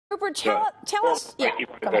Rupert, tell us. Yeah, you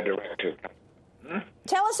want to go direct to.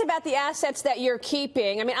 Tell us about the assets that you're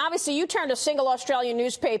keeping. I mean, obviously, you turned a single Australian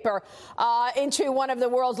newspaper into one of the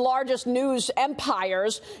world's largest news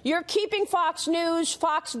empires. You're keeping Fox News,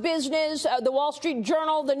 Fox Business, the Wall Street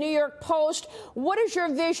Journal, the New York Post. What is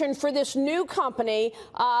your vision for this new company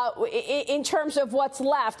in terms of what's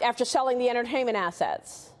left after selling the entertainment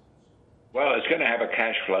assets? Well, it's going to have a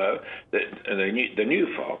cash flow. The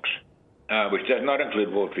new Fox, which does not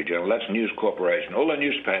include Wall Street Journal, that's News Corporation. All the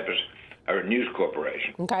newspapers are a News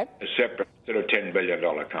Corporation, okay, a separate sort of $10 billion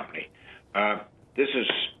company. This is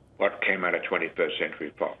what came out of 21st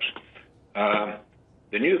Century Fox.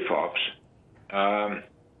 The new Fox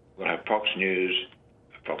will have Fox News,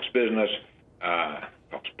 Fox Business,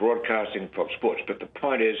 Fox Broadcasting, Fox Sports. But the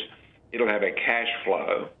point is, it'll have a cash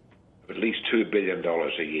flow of at least $2 billion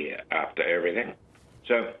a year after everything.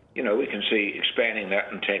 So, you know, we can see expanding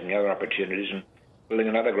that and taking other opportunities and building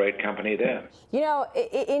another great company there. You know,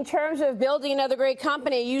 in terms of building another great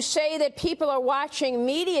company, you say that people are watching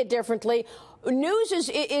media differently. News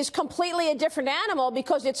is completely a different animal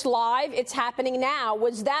because it's live, it's happening now.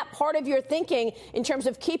 Was that part of your thinking in terms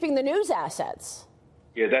of keeping the news assets?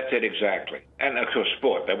 Yeah, that's it exactly. And, of course,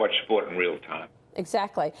 sport. They watch sport in real time.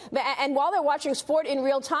 Exactly. And while they're watching sport in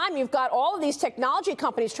real time, you've got all of these technology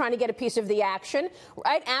companies trying to get a piece of the action,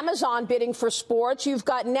 right? Amazon bidding for sports. You've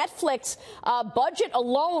got Netflix budget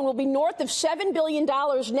alone will be north of $7 billion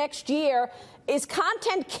next year. Is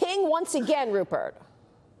content king once again, Rupert?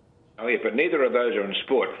 Oh, yeah, but neither of those are in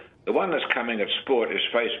sport. The one that's coming at sport is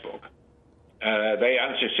Facebook. They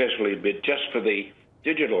unsuccessfully bid just for the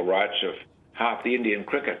digital rights of half the Indian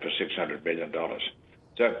cricket for $600 million.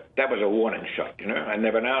 So that was a warning shot, you know, and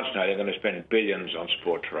they've announced now they're going to spend billions on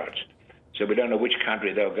sports rights. So we don't know which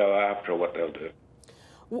country they'll go after or what they'll do.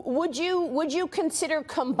 Would you consider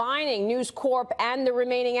combining News Corp and the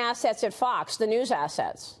remaining assets at Fox, the news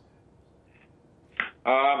assets?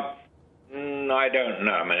 I don't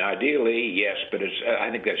know. I mean, ideally, yes, but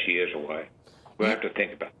I think that's years away. We'll have to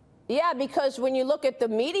think about it. Yeah, because when you look at the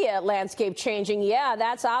media landscape changing, yeah,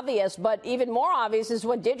 that's obvious. But even more obvious is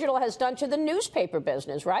what digital has done to the newspaper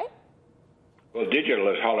business, right? Well, digital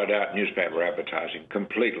has hollowed out newspaper advertising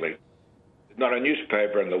completely. There's not a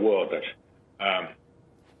newspaper in the world that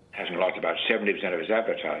hasn't lost about 70% of its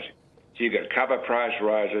advertising. So you get cover price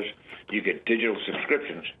rises, you get digital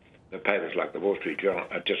subscriptions. The papers like the Wall Street Journal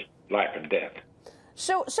are just life and death.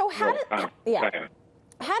 So how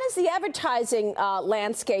How does the advertising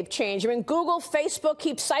landscape change? I mean, Google, Facebook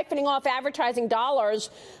keep siphoning off advertising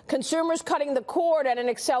dollars, consumers cutting the cord at an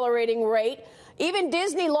accelerating rate. Even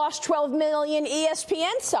Disney lost 12 million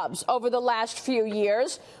ESPN subs over the last few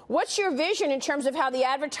years. What's your vision in terms of how the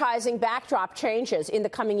advertising backdrop changes in the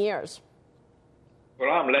coming years?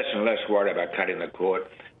 Well, I'm less and less worried about cutting the cord.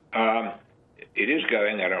 It is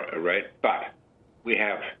going at a rate, but we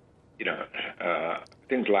have, you know,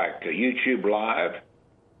 things like YouTube Live,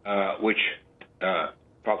 which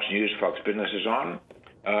Fox News, Fox Business is on,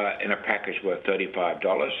 in a package worth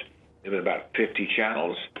 $35. There were about 50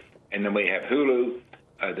 channels. And then we have Hulu,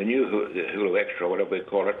 the new Hulu Extra, whatever we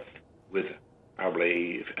call it, with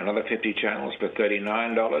probably another 50 channels for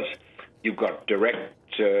 $39. You've got Direct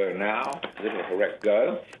Now, Little Direct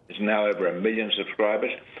Go. There's now over 1 million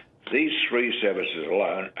subscribers. These three services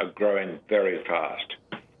alone are growing very fast.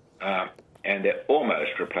 And they're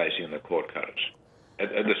almost replacing the cord cutters.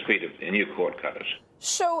 At the speed of the new cord cutters.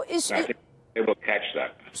 So I think it will catch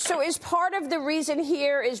that. So is part of the reason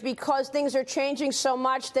here is because things are changing so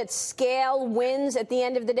much that scale wins at the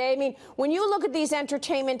end of the day? I mean, when you look at these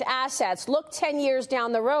entertainment assets, look 10 years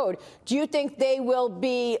down the road, do you think they will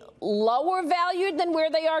be lower valued than where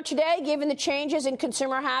they are today, given the changes in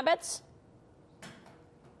consumer habits?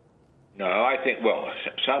 No, I think, well,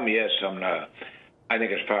 some yes, some no. I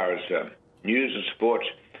think as far as news and sports,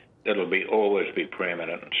 it'll always be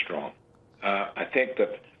preeminent and strong. I think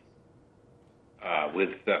that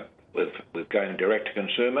with going direct to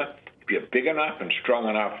consumer, if you're big enough and strong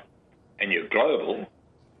enough, and you're global,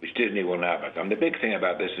 which Disney will now become. The big thing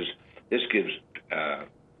about this is this gives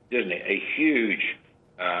Disney a huge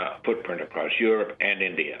footprint across Europe and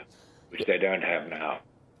India, which they don't have now.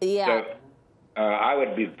 Yeah. So, I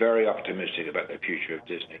would be very optimistic about the future of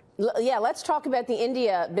Disney. Yeah, let's talk about the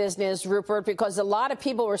India business, Rupert, because a lot of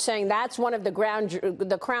people were saying that's one of the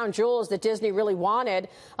crown jewels that Disney really wanted,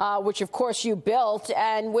 which, of course, you built.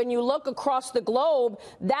 And when you look across the globe,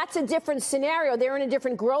 that's a different scenario. They're in a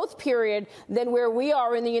different growth period than where we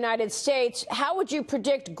are in the United States. How would you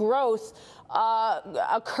predict growth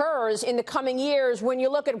occurs in the coming years when you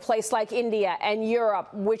look at a place like India and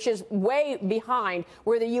Europe, which is way behind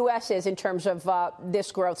where the U.S. is in terms of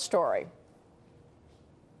this growth story?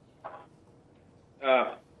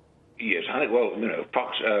 Yes, I think, well,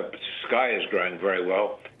 Sky is growing very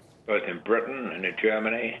well, both in Britain and in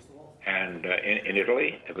Germany and in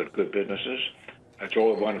Italy. They've got good businesses. It's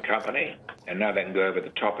all one company, and now they can go over the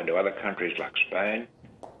top into other countries like Spain.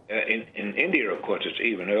 In India, of course, it's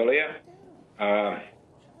even earlier.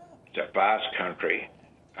 It's a vast country.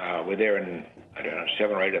 We're there in, I don't know,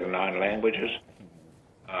 7 or 8 of the 9 languages.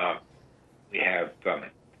 We have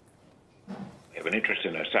an interest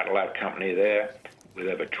in a satellite company there with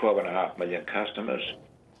over 12.5 million customers.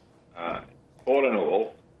 All in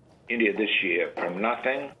all, India this year, from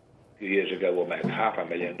nothing, a few years ago, will make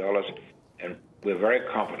 $500,000, and we're very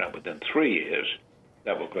confident within 3 years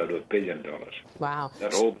that will grow to $1 billion. Wow.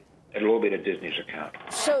 It'll all be to Disney's account.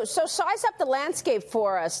 So size up the landscape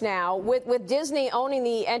for us now. With Disney owning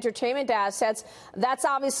the entertainment assets, that's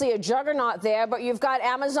obviously a juggernaut there, but you've got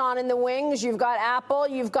Amazon in the wings, you've got Apple,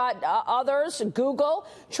 you've got others, Google,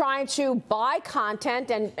 trying to buy content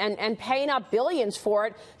and paying up billions for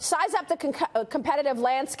it. Size up the competitive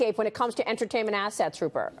landscape when it comes to entertainment assets,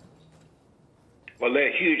 Rupert. Well,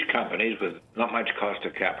 they're huge companies with not much cost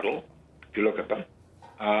of capital, if you look at them.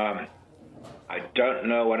 I don't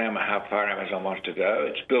know how far Amazon wants to go.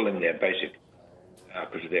 It's building their basic,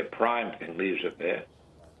 because of their Prime thing leaves it there.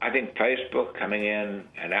 I think Facebook coming in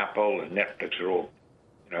and Apple and Netflix are all,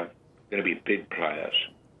 going to be big players.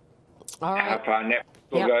 All right. How far Netflix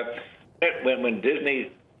will go? When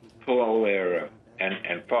Disney pull all their,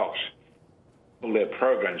 and Fox pull their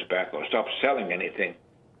programs back or stop selling anything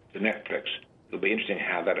to Netflix, it'll be interesting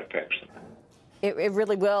how that affects them. It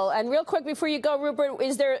really will. And real quick before you go, Rupert,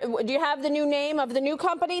 do you have the new name of the new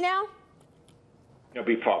company now? It'll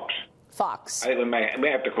be Fox. Fox. I think we may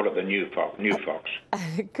have to call it the new Fox.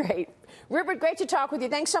 Great. Rupert, great to talk with you.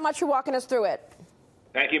 Thanks so much for walking us through it.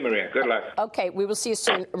 Thank you, Maria. Good luck. Okay, we will see you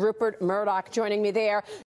soon. Rupert Murdoch joining me there.